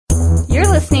You're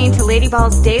listening to Lady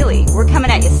Balls Daily. We're coming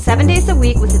at you 7 days a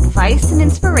week with advice and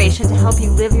inspiration to help you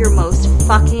live your most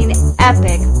fucking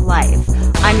epic life.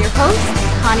 I'm your host,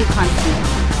 Connie Constantine.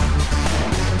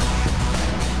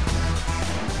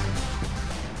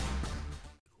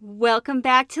 Welcome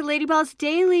back to Lady Balls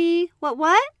Daily.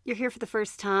 What? You're here for the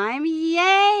first time?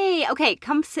 Yay! Okay,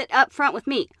 come sit up front with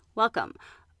me. Welcome.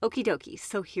 Okie dokie.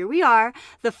 So here we are,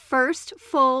 the first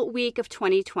full week of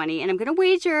 2020, and I'm going to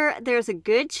wager there's a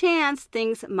good chance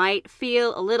things might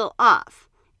feel a little off.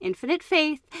 Infinite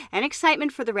faith and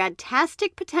excitement for the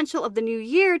radtastic potential of the new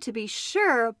year, to be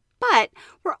sure, but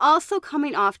we're also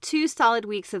coming off 2 solid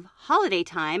weeks of holiday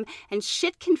time, and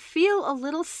shit can feel a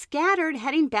little scattered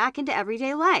heading back into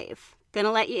everyday life.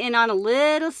 Gonna let you in on a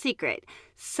little secret.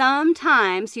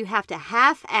 Sometimes you have to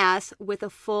half-ass with a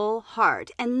full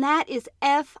heart, and that is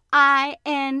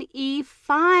F-I-N-E,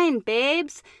 fine,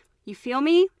 babes. You feel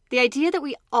me? The idea that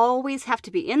we always have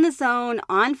to be in the zone,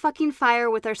 on fucking fire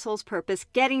with our soul's purpose,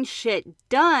 getting shit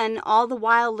done, all the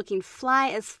while looking fly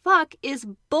as fuck is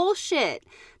bullshit.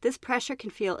 This pressure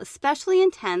can feel especially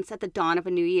intense at the dawn of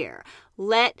a new year.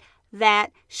 Let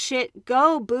that shit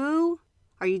go, boo.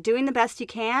 Are you doing the best you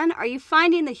can? Are you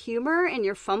finding the humor in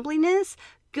your fumbliness?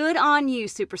 Good on you,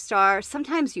 superstar.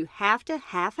 Sometimes you have to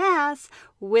half-ass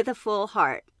with a full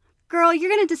heart. Girl,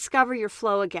 you're going to discover your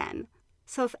flow again.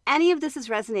 So if any of this is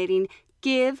resonating,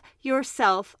 give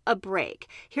yourself a break.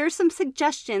 Here's some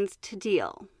suggestions to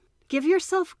deal. Give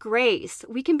yourself grace.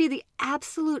 We can be the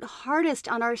absolute hardest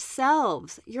on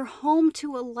ourselves. You're home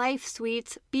to a life,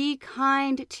 sweets. Be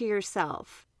kind to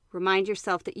yourself. Remind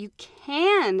yourself that you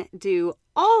can do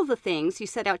all the things you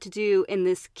set out to do in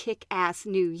this kick-ass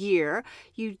new year.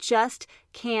 You just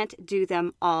can't do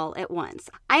them all at once.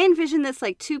 I envision this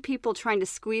like 2 people trying to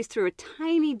squeeze through a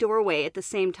tiny doorway at the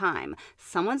same time.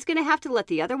 Someone's going to have to let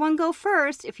the other one go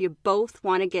first if you both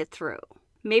want to get through.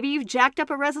 Maybe you've jacked up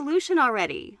a resolution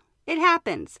already. It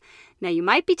happens. Now, you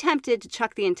might be tempted to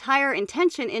chuck the entire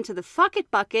intention into the fuck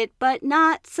it bucket, but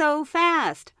not so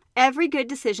fast. Every good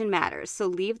decision matters, so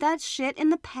leave that shit in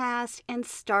the past and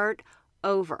start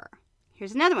over.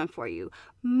 Here's another one for you.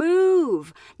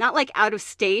 Move. Not like out of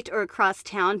state or across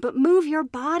town, but move your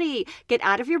body. Get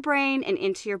out of your brain and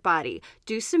into your body.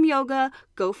 Do some yoga,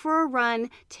 go for a run,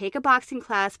 take a boxing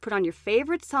class, put on your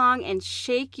favorite song, and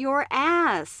shake your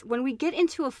ass. When we get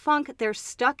into a funk, there's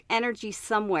stuck energy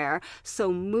somewhere,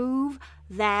 so move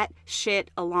that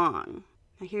shit along.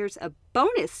 Now here's a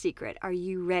bonus secret. Are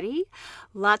you ready?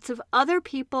 Lots of other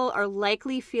people are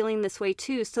likely feeling this way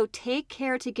too, so take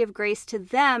care to give grace to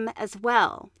them as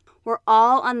well. We're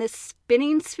all on this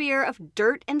spinning sphere of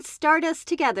dirt and stardust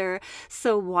together,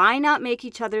 so why not make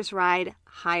each other's ride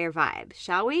higher vibe,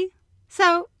 shall we?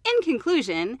 So, in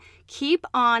conclusion, keep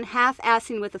on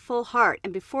half-assing with a full heart,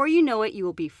 and before you know it, you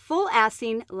will be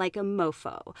full-assing like a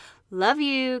mofo. Love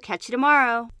you. Catch you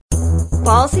tomorrow.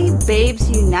 Ballsy Babes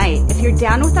Unite. If you're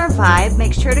down with our vibe,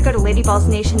 make sure to go to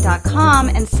ladyballsnation.com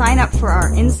and sign up for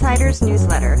our Insiders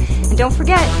newsletter. And don't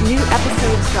forget, new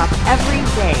episodes drop every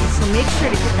day, so make sure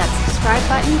to hit that subscribe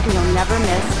button and you'll never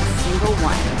miss a single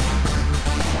one.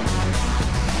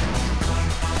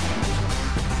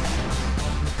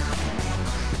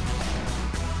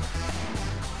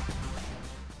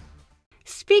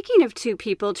 Speaking of 2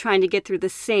 people trying to get through the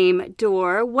same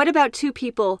door, what about 2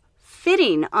 people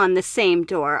fitting on the same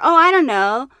door? Oh, I don't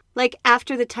know. Like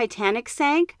after the Titanic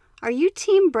sank? Are you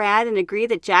Team Brad and agree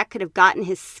that Jack could have gotten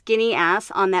his skinny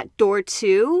ass on that door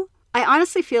too? I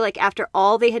honestly feel like after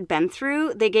all they had been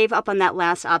through, they gave up on that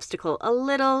last obstacle a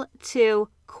little too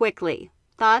quickly.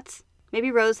 Thoughts? Maybe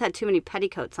Rose had too many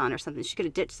petticoats on or something. She could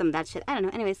have ditched some of that shit. I don't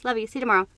know. Anyways, love you. See you tomorrow.